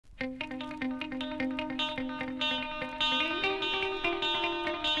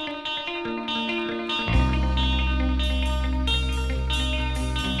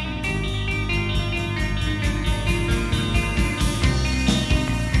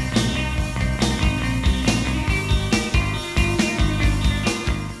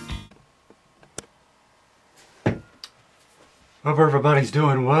Hope everybody's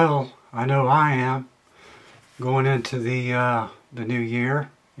doing well. I know I am. Going into the new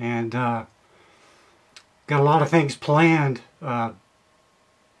year, and got a lot of things planned for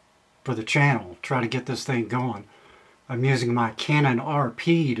the channel. Try to get this thing going. I'm using my Canon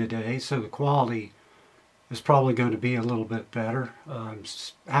RP today, so the quality is probably going to be a little bit better. I'm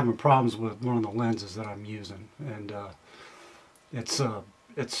having problems with one of the lenses that I'm using, and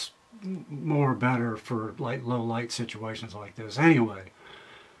it's more better for like low light situations like this. Anyway,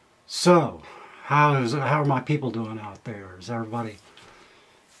 so how are my people doing out there? Is everybody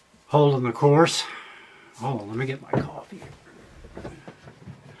holding the course? Hold on, let me get my coffee.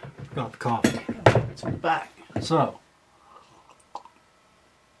 Forgot the coffee. It's in the back. So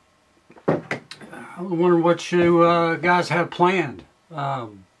I'm wondering what you guys have planned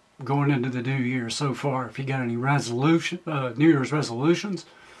going into the new year so far. If you got any New Year's resolutions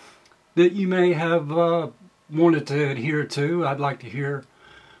that you may have wanted to adhere to, I'd like to hear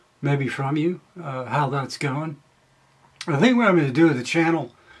maybe from you how that's going. I think what I'm going to do with the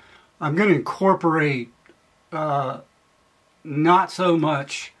channel, I'm going to incorporate not so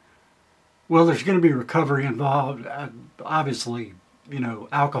much, well, there's going to be recovery involved, obviously, you know,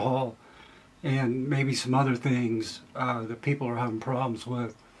 alcohol and maybe some other things that people are having problems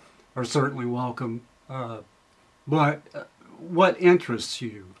with are certainly welcome. But what interests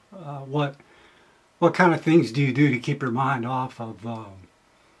you? What kind of things do you do to keep your mind off of,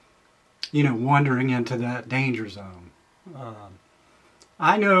 you know, wandering into that danger zone?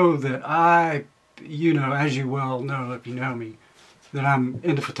 I know that you know, as you well know if you know me, that I'm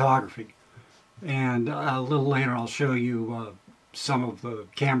into photography. And a little later I'll show you some of the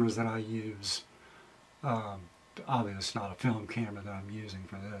cameras that I use. Obviously it's not a film camera that I'm using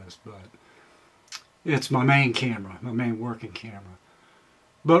for this, but it's my main camera, my main working camera.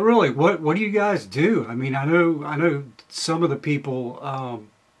 But really, what do you guys do? I mean, I know some of the people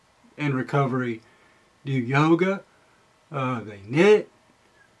in recovery do yoga, they knit,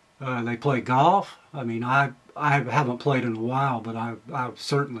 they play golf. I mean, I haven't played in a while, but I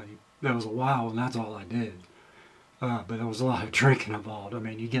certainly, there was a while and that's all I did. But there was a lot of drinking involved. I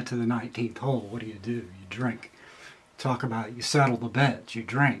mean, you get to the 19th hole, what do? You drink. Talk about, you settle the bets, you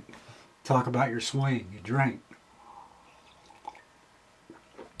drink. Talk about your swing, you drink.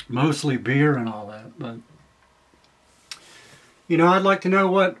 Mostly beer and all that, but you know, I'd like to know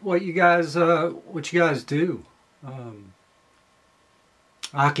what you guys do.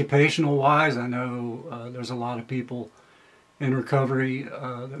 Occupational wise, I know there's a lot of people in recovery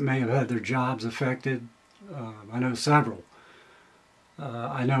that may have had their jobs affected. I know several.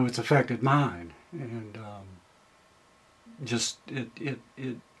 I know it's affected mine, and just it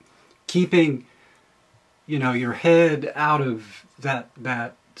keeping, you know, your head out of that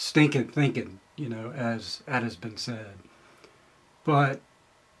stinking thinking, you know, as that has been said. But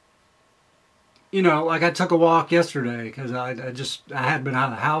you know, like I took a walk yesterday because I hadn't been out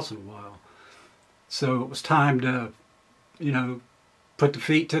of the house in a while, so it was time to, you know, put the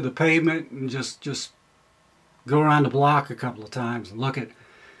feet to the pavement and just go around the block a couple of times and look at,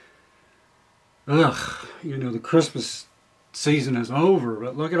 you know, the Christmas season is over,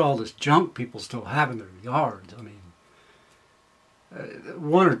 but look at all this junk people still have in their yards. I mean,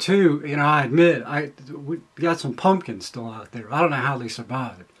 one or two, you know, I admit, we got some pumpkins still out there. I don't know how they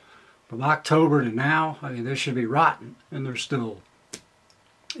survived. From October to now, I mean, they should be rotten, and they're still,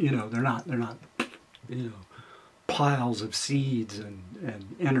 you know, they're not, you know, piles of seeds and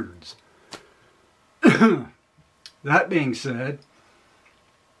innards. That being said,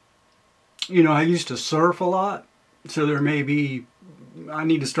 you know, I used to surf a lot, so there may be, I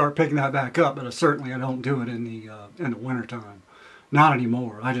need to start picking that back up, but certainly I don't do it in the wintertime. Not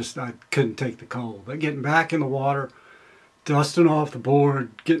anymore. I couldn't take the cold. But getting back in the water, dusting off the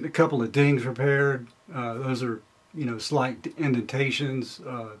board, getting a couple of dings repaired, those are, you know, slight indentations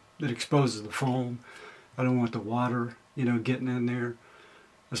that exposes the foam. I don't want the water, you know, getting in there.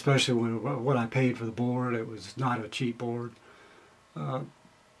 Especially when what I paid for the board, it was not a cheap board.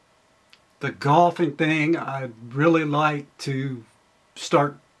 The golfing thing, I'd really like to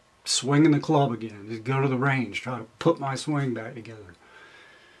start swinging the club again. Just go to the range, try to put my swing back together.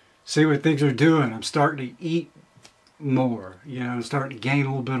 See what things are doing. I'm starting to eat more, you know, starting to gain a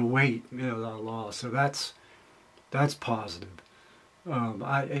little bit of weight, you know, that I lost. So that's positive.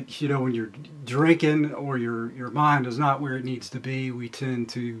 You know, when you're drinking or your mind is not where it needs to be, we tend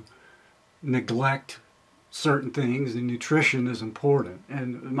to neglect certain things, and nutrition is important.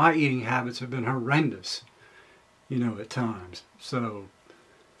 And my eating habits have been horrendous, you know, at times. So,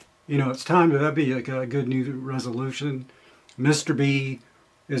 you know, it's time to, that'd be like a good new resolution. Mr. B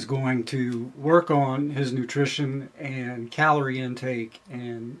is going to work on his nutrition and calorie intake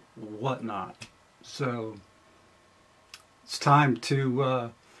and whatnot. So it's time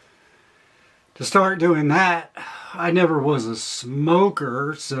to start doing that. I never was a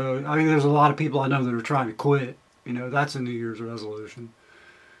smoker, so I mean, there's a lot of people I know that are trying to quit. You know, that's a New Year's resolution.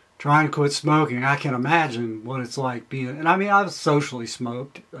 Trying to quit smoking. I can imagine what it's like being, and I mean, I've socially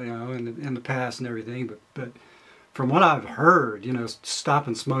smoked, you know, in the past and everything, but from what I've heard, you know,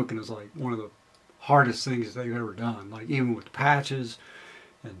 stopping smoking is like one of the hardest things they've ever done. Like even with patches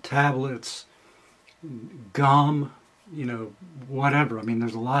and tablets, gum, you know, whatever. I mean,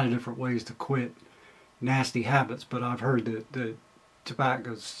 there's a lot of different ways to quit nasty habits, but I've heard that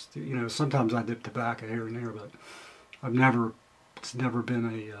tobacco's, you know, sometimes I dip tobacco here and there, but it's never been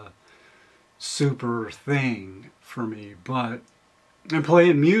a super thing for me. But and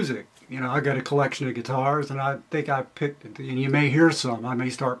playing music, you know, I got a collection of guitars, and I think I picked, and you may hear some. I may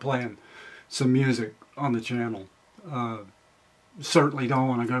start playing some music on the channel. Certainly don't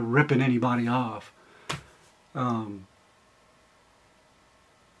want to go ripping anybody off. The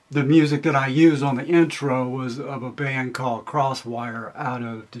music that I used on the intro was of a band called Crosswire out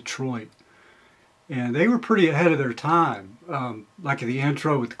of Detroit. And they were pretty ahead of their time. Like the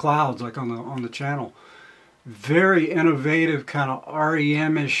intro with the clouds, like on the channel. Very innovative, kind of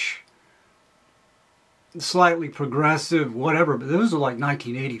REM-ish, slightly progressive, whatever. But this was like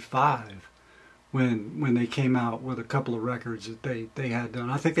 1985 when they came out with a couple of records that they had done.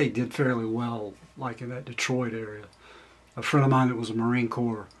 I think they did fairly well, like in that Detroit area. A friend of mine that was in the Marine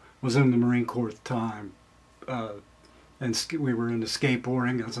Corps at the time, and we were into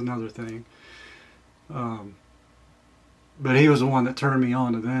skateboarding. That's another thing. But he was the one that turned me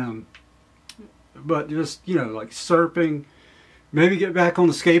on to them. But just, you know, like surfing, maybe get back on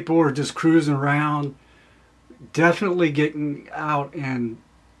the skateboard, just cruising around. Definitely getting out and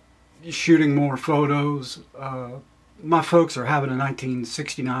shooting more photos. My folks are having a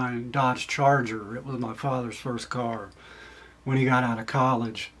 1969 Dodge Charger. It was my father's first car when he got out of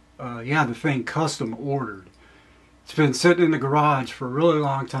college. He had the thing custom ordered. It's been sitting in the garage for a really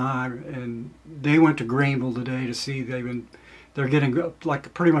long time, and they went to Greenville today to see. They're getting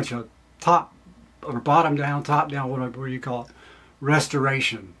like pretty much a top or bottom down, top down, whatever you call it,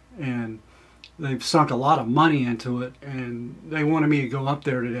 restoration, and they've sunk a lot of money into it. And they wanted me to go up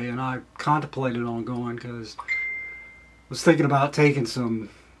there today, and I contemplated on going because I was thinking about taking some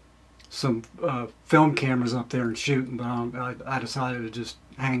film cameras up there and shooting, but I decided to just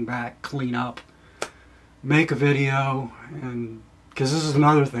hang back, clean up, make a video, and because this is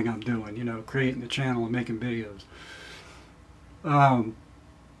another thing I'm doing, you know, creating the channel and making videos.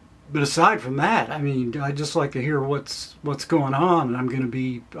 But aside from that, I mean, I just like to hear what's going on, and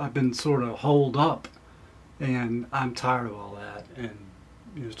I've been sort of holed up, and I'm tired of all that, and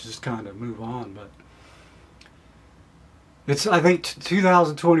you know, just kind of move on. But I think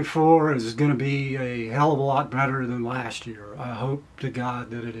 2024 is going to be a hell of a lot better than last year. I hope to God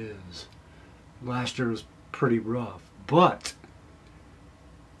that it is. Last year was pretty rough, but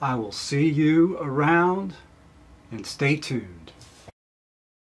I will see you around, and stay tuned.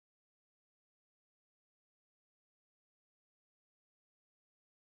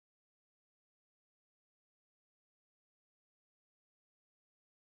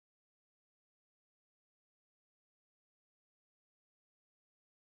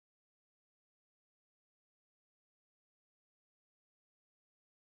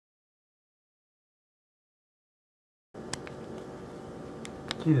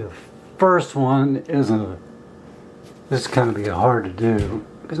 The first one this is kind of hard to do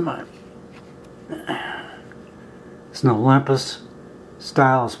because it's an Olympus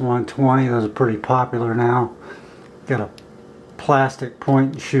Stylus 120. Those are pretty popular now. Got a plastic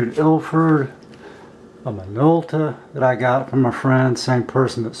point and shoot Ilford, a Minolta that I got from a friend, same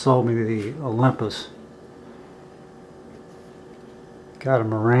person that sold me the Olympus. Got a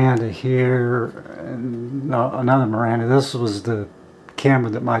Miranda here, and another Miranda. This was the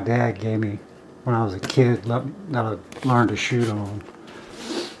camera that my dad gave me when I was a kid that I learned to shoot on.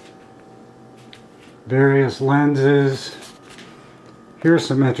 Various lenses. Here's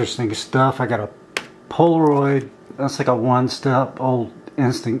some interesting stuff. I got a Polaroid. That's like a one-step old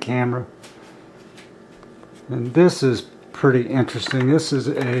instant camera. And this is pretty interesting. This is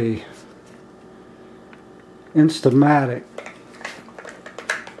a Instamatic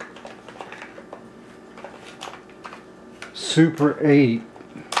Super 8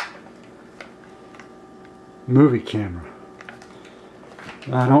 movie camera.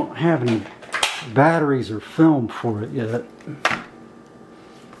 I don't have any batteries or film for it yet. I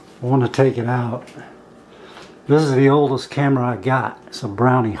want to take it out. This is the oldest camera I got. It's a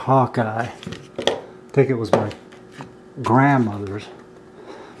Brownie Hawkeye. I think it was my grandmother's.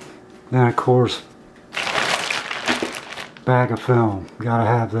 Then of course, bag of film. Gotta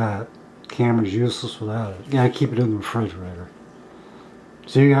have that. Camera's useless without it. Gotta keep it in the refrigerator.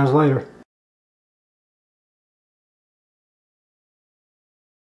 See you guys later.